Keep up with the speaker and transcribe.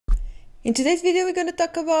In today's video, we're going to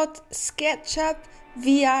talk about SketchUp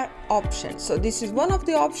VR options. So this is one of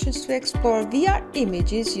the options to explore VR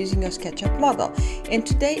images using your SketchUp model. And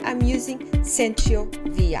today I'm using Sentio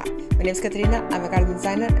VR. My name is Katarina, I'm a garden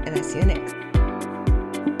designer, and I'll see you next.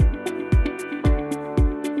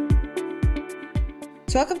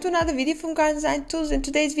 So welcome to another video from Garden Design Tools. In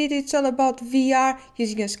today's video, it's all about VR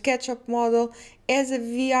using a SketchUp model as a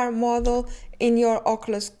VR model in your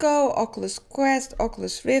Oculus Go, Oculus Quest,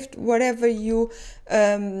 Oculus Rift, whatever you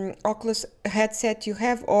Oculus headset you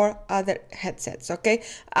have or other headsets. Okay,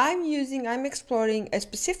 I'm exploring a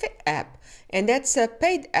specific app, and that's a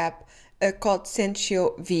paid app called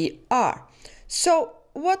Sentio VR. So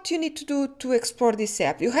what you need to do to explore this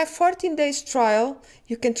app: you have 14 days trial.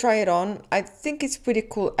 You can try it on. I think it's a pretty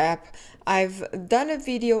cool app. I've done a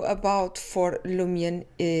video about for Lumion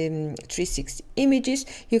 360 images.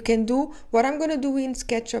 You can do what I'm going to do in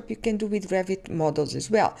SketchUp, you can do with Revit models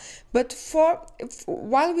as well. But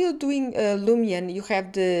while we're doing Lumion, you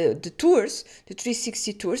have the tours, the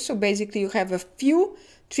 360 tours. So basically you have a few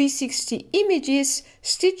 360 images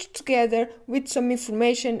stitched together with some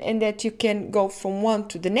information, and that you can go from one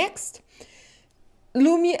to the next.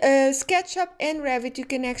 SketchUp and Revit, you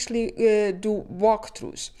can actually do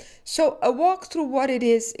walkthroughs. So a walkthrough, what it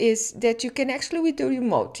is that you can actually, with the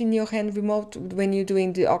remote, in your hand remote, when you're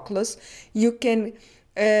doing the Oculus, you can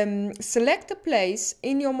select a place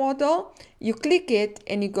in your model, you click it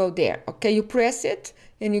and you go there. Okay, you press it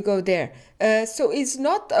and you go there. So it's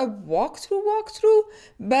not a walkthrough,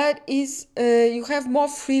 but you have more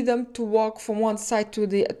freedom to walk from one side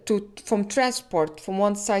from transport from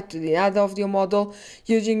one side to the other of your model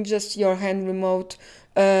using just your hand remote.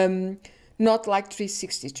 Not like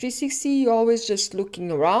 360. 360, you're always just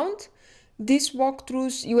looking around. These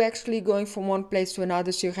walkthroughs, you actually going from one place to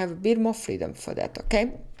another, so you have a bit more freedom for that.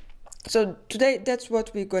 Okay. So today, that's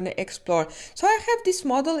what we're going to explore. So I have this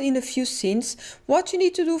model in a few scenes. What you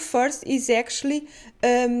need to do first is actually go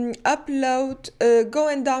and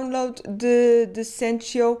download the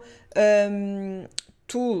Sentio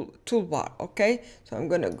toolbar. Okay, so I'm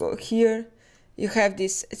going to go here. You have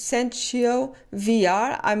this Sentio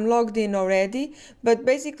VR. I'm logged in already, but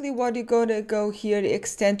basically what you're going to go here,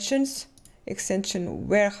 extension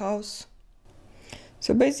warehouse.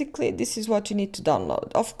 So basically, this is what you need to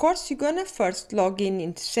download. Of course, you're gonna first log in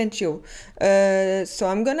into Sentio. So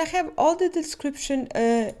I'm gonna have all the description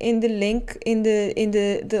in the link all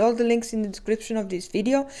the links in the description of this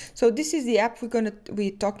video. So this is the app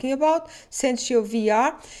we're talking about, Sentio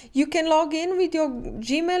VR. You can log in with your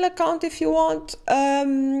Gmail account if you want,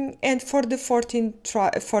 and for the 14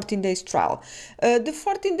 days trial. The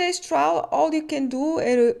 14 days trial, all you can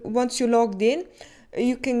do once you logged in,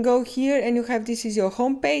 you can go here and you have, this is your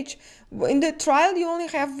home page. In the trial, you only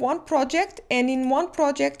have one project, and in one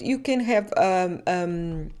project you can have a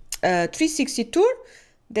 360 tour.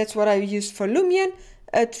 That's what I use for Lumion.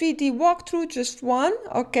 A 3D walkthrough, just one.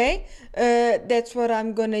 Okay, that's what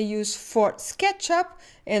I'm gonna use for SketchUp,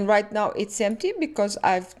 and right now it's empty because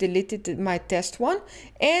I've deleted my test one.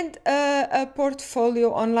 And a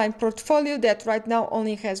portfolio, online portfolio, that right now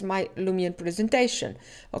only has my Lumion presentation.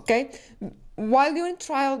 Okay. While you're in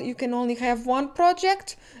trial, you can only have one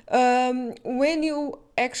project. When you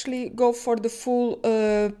actually go for the full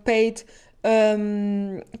paid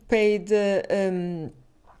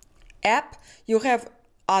app, you have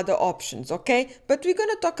other options. Okay, but we're going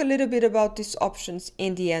to talk a little bit about these options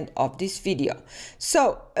in the end of this video.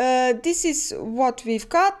 So this is what we've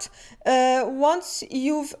got. Once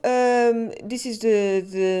you've this is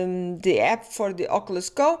the app for the Oculus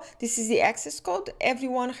Go. This is the access code.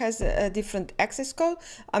 Everyone has a different access code.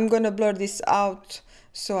 I'm gonna blur this out,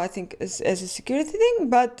 so I think as a security thing,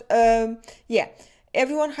 but yeah,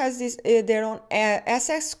 everyone has this their own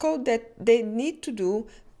access code that they need to do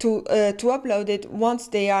to upload it once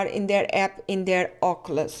they are in their app in their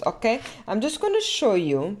Oculus. Okay, I'm just going to show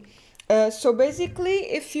you. So basically,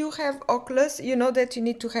 if you have Oculus, you know that you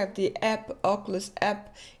need to have the Oculus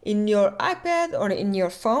app in your iPad or in your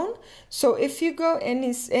phone. So if you go and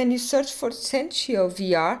you search for Sentio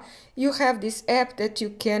VR, you have this app that you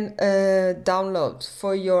can download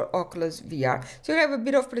for your Oculus VR. So you have a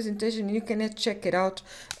bit of presentation. You can check it out,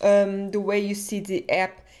 the way you see the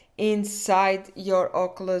app inside your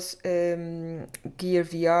Oculus Gear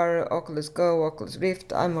VR, Oculus Go, Oculus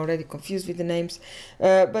Rift. I'm already confused with the names,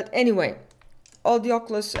 but anyway, all the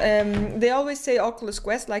Oculus, they always say Oculus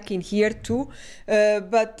Quest, like in here too,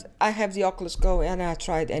 but I have the Oculus Go and I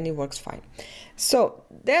tried and it works fine. So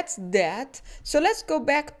that's that. So let's go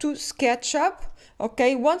back to SketchUp.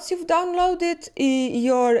 Okay, once you've downloaded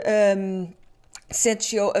your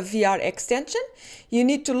Sentio VR extension. You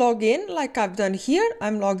need to log in like I've done here.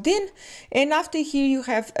 I'm logged in, and after here you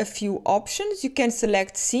have a few options. You can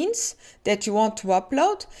select scenes that you want to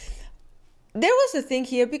upload. There was a thing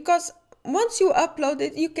here, because once you upload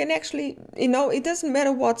it, you can actually, it doesn't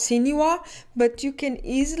matter what scene you are, but you can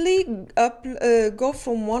easily go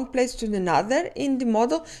from one place to another in the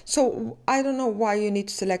model. So I don't know why you need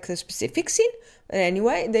to select a specific scene. But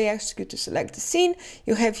anyway, they ask you to select the scene.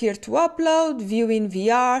 You have here to upload, view in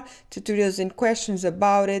VR, tutorials and questions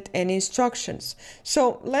about it, and instructions.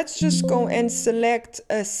 So let's just go and select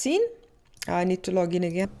a scene. I need to log in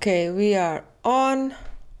again. Okay, we are on.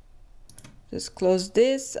 Just close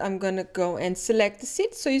this. I'm gonna go and select the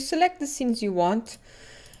scene. So you select the scenes you want.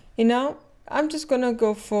 I'm just gonna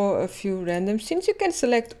go for a few random scenes. You can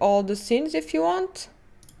select all the scenes if you want.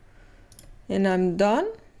 And I'm done.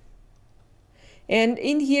 And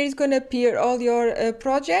in here is gonna appear all your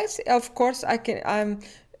projects. Of course, I'm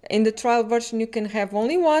in the trial version. You can have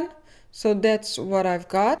only one. So that's what I've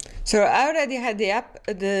got. So I already had the app,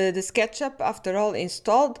 the SketchUp, after all,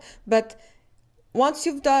 installed, but once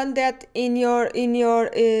you've done that in your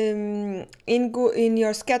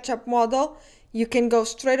SketchUp model, you can go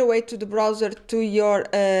straight away to the browser to your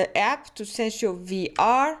app, to Sentio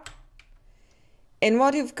VR. And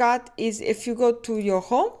what you've got is, if you go to your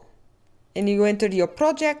home and you enter your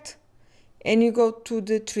project and you go to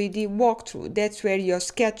the 3D walkthrough, that's where your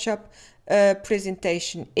SketchUp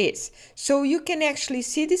presentation is. So you can actually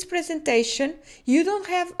see this presentation. You don't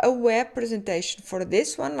have a web presentation for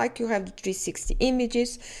this one like you have the 360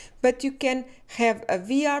 images, but you can have a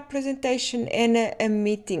VR presentation and a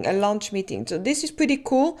meeting, a launch meeting. So this is pretty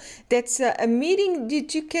cool. That's a meeting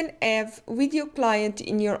that you can have with your client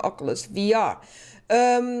in your Oculus VR.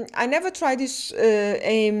 I never tried this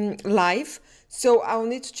live, so I'll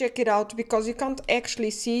need to check it out, because you can't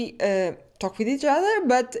actually see talk with each other,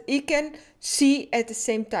 but he can see at the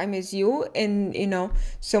same time as you, and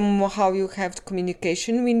somehow you have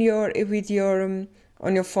communication when you're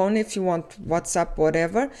on your phone, if you want WhatsApp,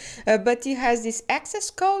 whatever. But he has this access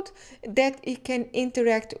code that he can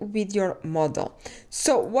interact with your model.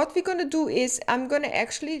 So what we're gonna do is, I'm gonna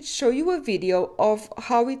actually show you a video of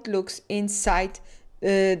how it looks inside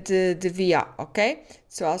the VR. Okay,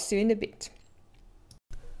 so I'll see you in a bit.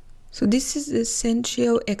 So this is the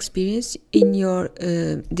Sentio experience in your,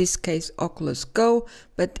 this case, Oculus Go,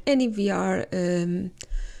 but any VR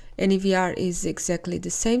is exactly the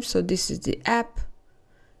same. So this is the app,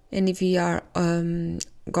 any VR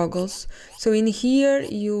goggles. So in here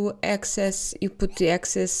you put the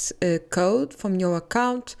access code from your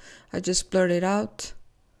account. I just blurred it out.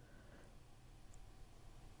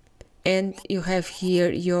 And you have here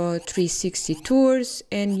your 360 tours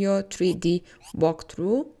and your 3D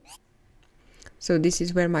walkthrough. So this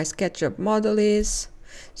is where my SketchUp model is.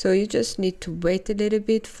 So you just need to wait a little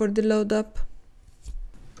bit for the load up.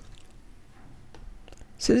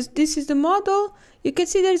 So this is the model. You can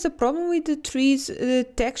see there is a problem with the trees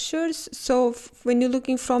textures. So when you're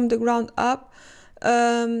looking from the ground up,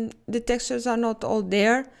 the textures are not all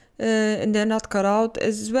there, and they're not cut out.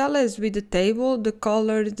 As well as with the table, the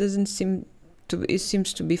color doesn't seem to, it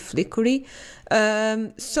seems to be flickery.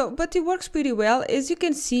 But it works pretty well. As you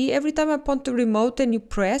can see, every time I point the remote and you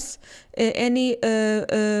press any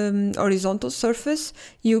horizontal surface,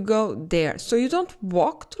 you go there. So you don't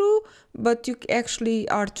walk through, but you actually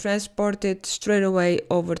are transported straight away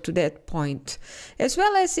over to that point. As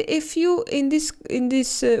well as if you in this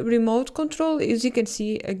remote control, as you can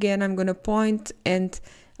see, again, I'm gonna point and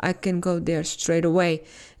I can go there straight away.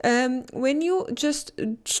 When you just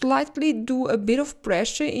slightly do a bit of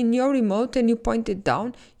pressure in your remote and you point it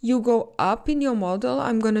down, you go up in your model.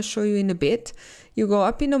 I'm gonna show you in a bit. You go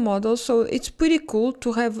up in a model, so it's pretty cool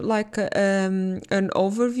to have like an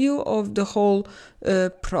overview of the whole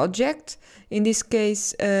project. In this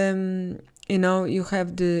case, you know, you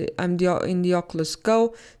have I'm in the Oculus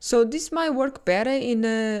Go, so this might work better in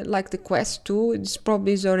like the Quest 2. This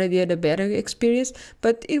probably is already at a better experience,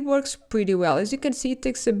 but it works pretty well. As you can see, it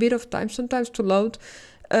takes a bit of time sometimes to load,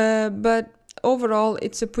 but overall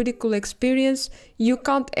it's a pretty cool experience. You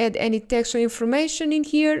can't add any text or information in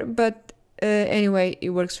here, but anyway, it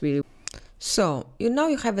works really well. So now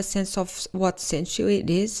you have a sense of what Sentio it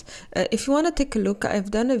is. If you want to take a look, I've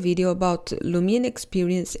done a video about Lumion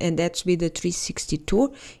experience, and that's with the 360 tour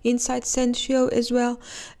inside Sentio as well.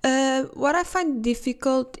 What I find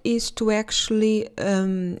difficult is to actually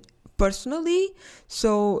personally,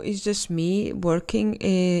 so it's just me working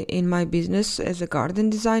in my business as a garden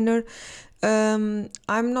designer. I'm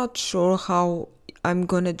not sure how I'm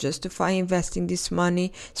gonna justify investing this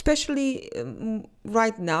money, especially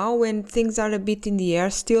right now when things are a bit in the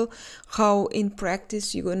air still, how in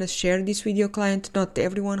practice you're gonna share this with your client. Not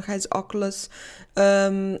everyone has Oculus.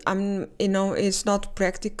 It's not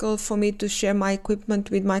practical for me to share my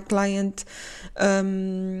equipment with my client.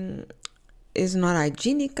 Is not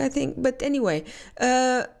hygienic, I think, but anyway,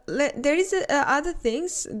 there is other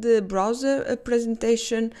things. The browser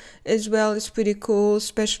presentation as well is pretty cool,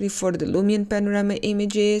 especially for the Lumion panorama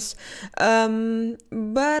images,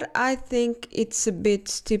 but I think it's a bit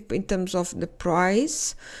steep in terms of the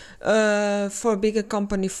price. For a bigger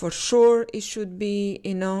company, for sure it should be,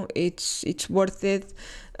 it's worth it,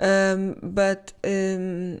 but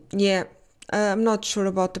yeah, I'm not sure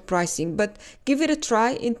about the pricing, but give it a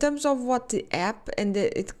try. In terms of what the app and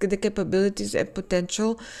the capabilities and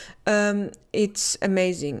potential, it's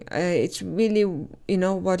amazing. It's really,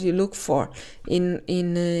 what you look for in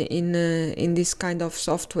this kind of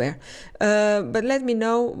software. But let me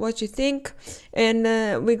know what you think, and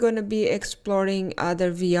we're gonna be exploring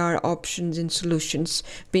other VR options and solutions,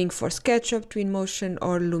 being for SketchUp, Twinmotion,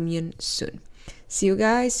 or Lumion soon. See you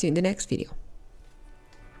guys. See you in the next video.